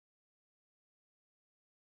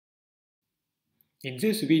In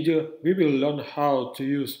this video, we will learn how to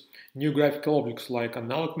use new graphical objects like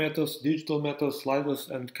analog methods, digital methods, sliders,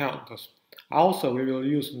 and counters. Also, we will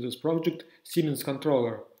use in this project Siemens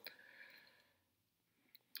controller.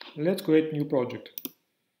 Let's create new project.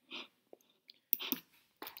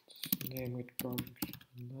 Name it project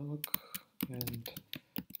analog and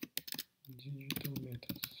digital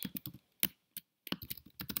methods.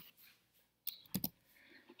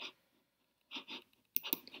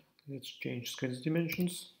 Let's change screen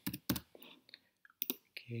dimensions.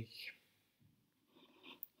 Okay.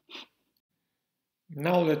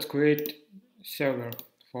 Now let's create server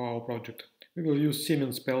for our project. We will use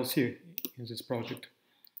Siemens PLC in this project.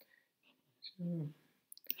 So,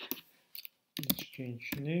 let's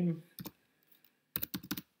change name.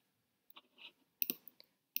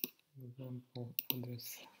 Example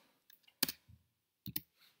address.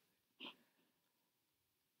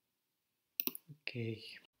 Okay.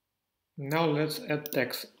 Now let's add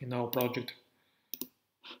text in our project.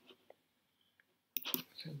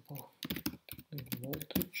 Example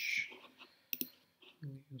voltage.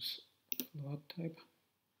 We'll use float type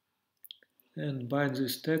and bind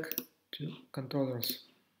this tag to controllers,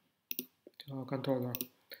 to our controller.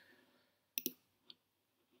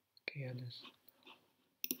 Okay, and this.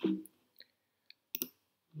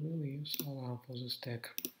 We'll use alarm for this tag.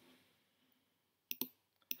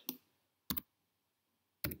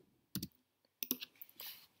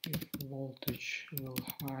 If voltage will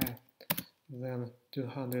higher than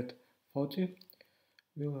 240,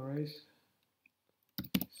 we'll erase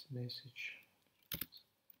this message.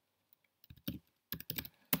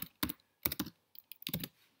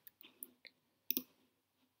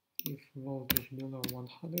 If voltage below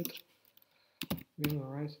 100, we'll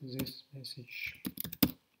erase this message.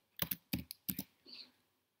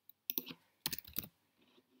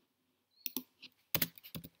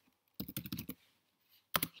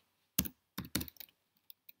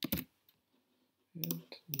 And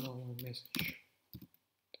no message.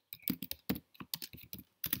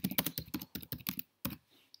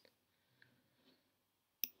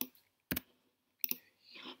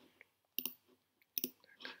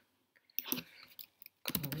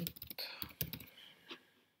 Current.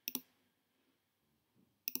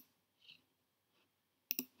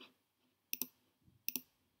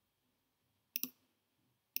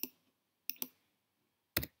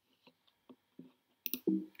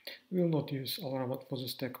 We will not use alarm for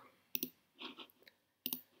this tag.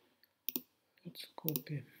 Let's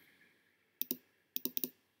copy.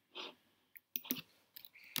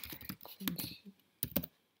 Frequency.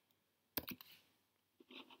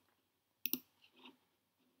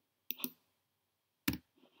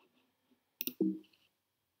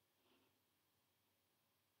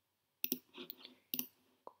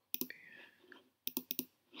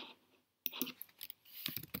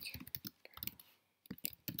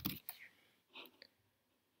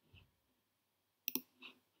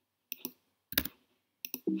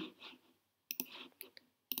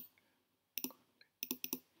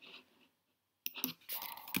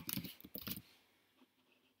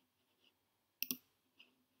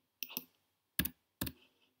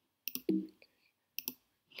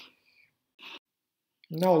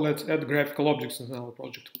 Now let's add graphical objects in our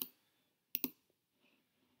project.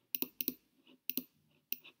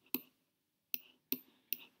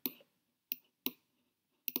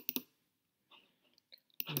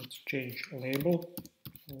 Let's change label,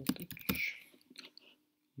 voltage,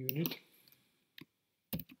 unit,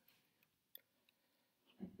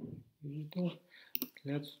 digital.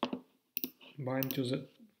 Let's bind to the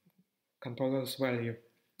controller's value,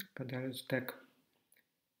 controller's tag.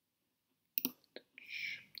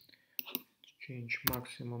 Change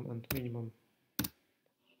maximum and minimum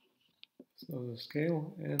so the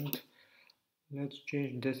scale, and let's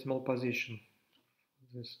change decimal position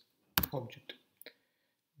of this object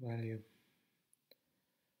value.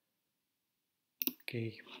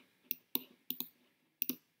 Okay.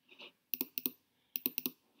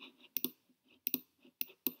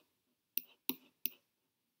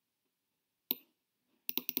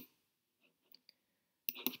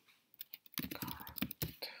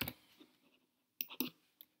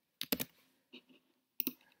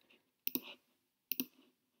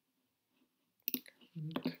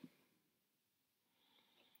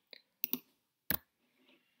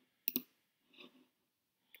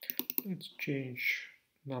 Let's change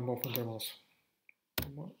number of intervals.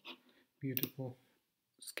 Beautiful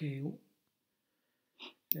scale,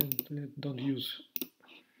 and don't use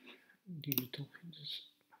digital in this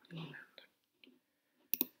element.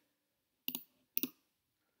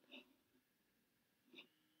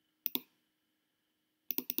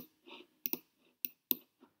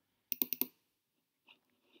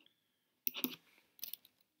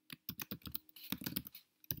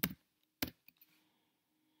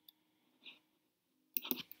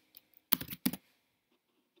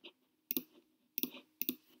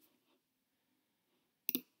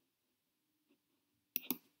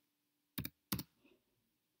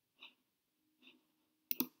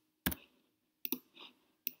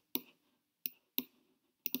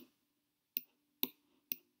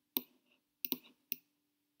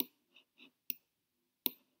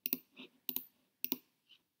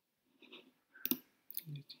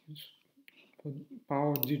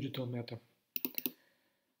 Power digital meter.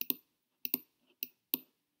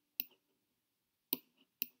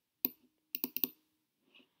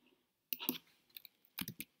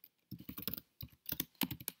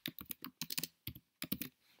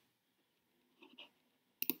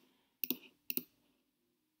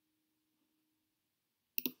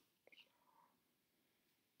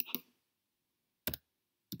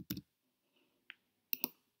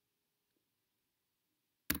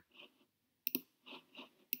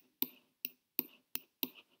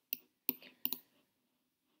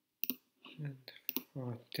 And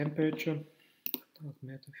for temperature,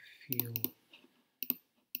 meter fill.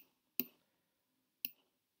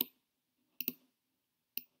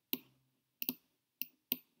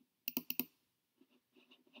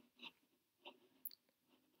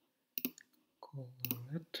 Color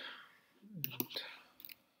red and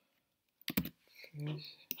yes.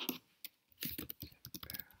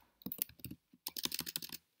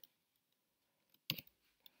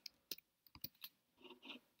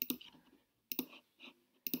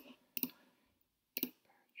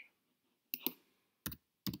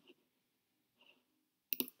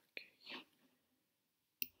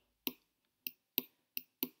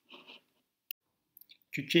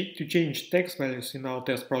 To change text values in our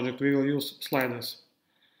test project, we will use sliders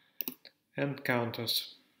and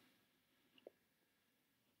counters.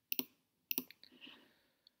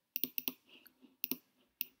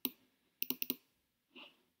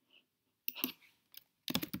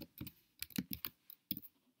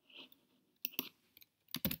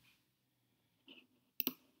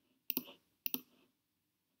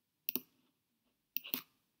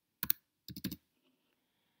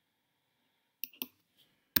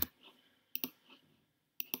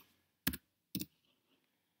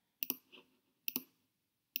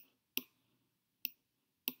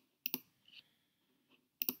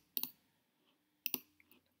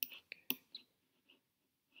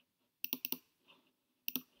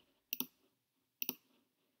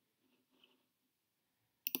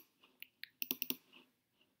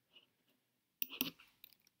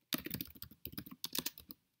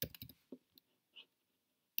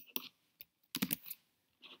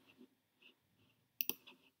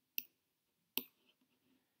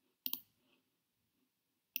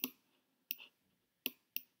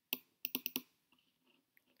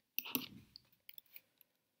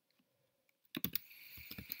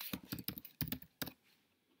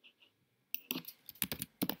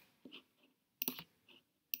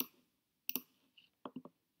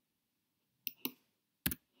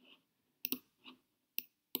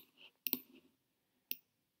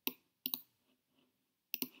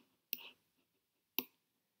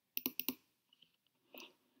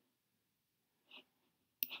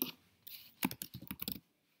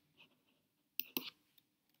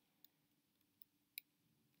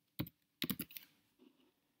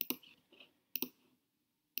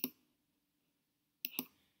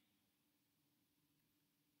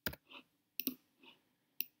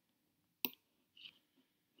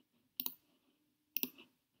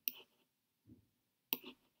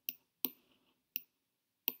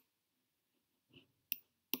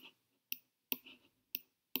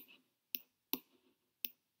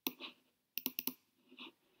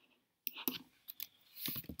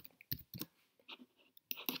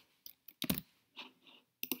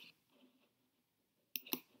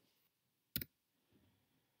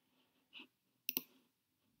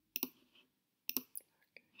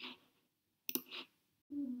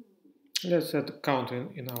 Let's add a count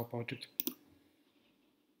in our project.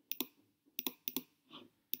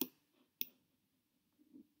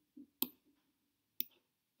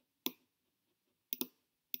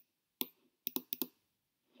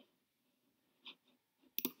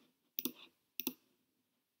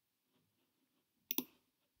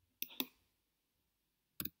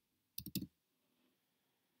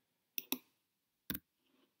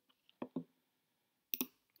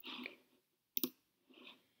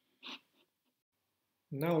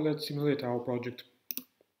 Now let's simulate our project.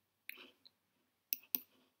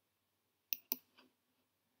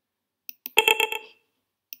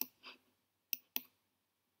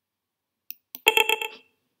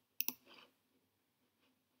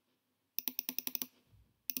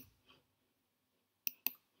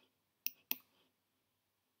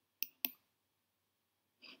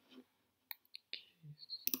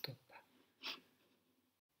 Stop.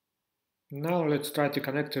 Now let's try to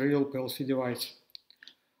connect a real PLC device.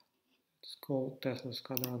 Let's call Tesla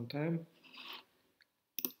SCADA runtime.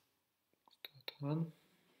 Start one.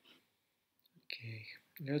 Okay,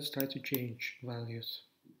 let's try to change values.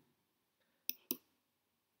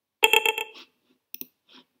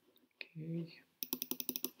 Okay.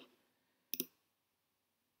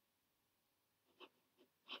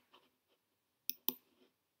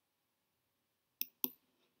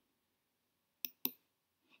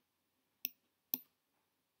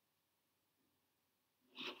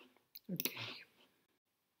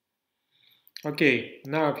 Okay,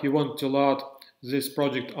 now if you want to load this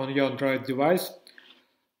project on your Android device,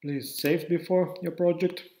 please save before your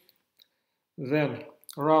project. Then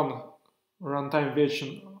run runtime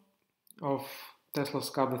version of Tesla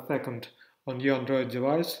SCADA 2nd on your Android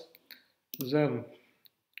device. Then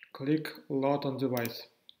click Load on device.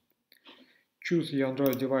 Choose your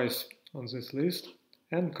Android device on this list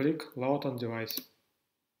and click Load on device.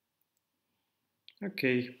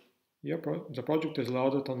 Okay, the project is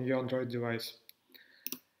loaded on your Android device.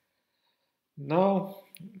 Now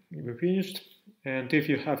we're finished, and if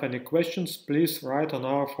you have any questions, please write on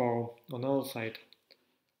our forum on our site.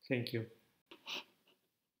 Thank you.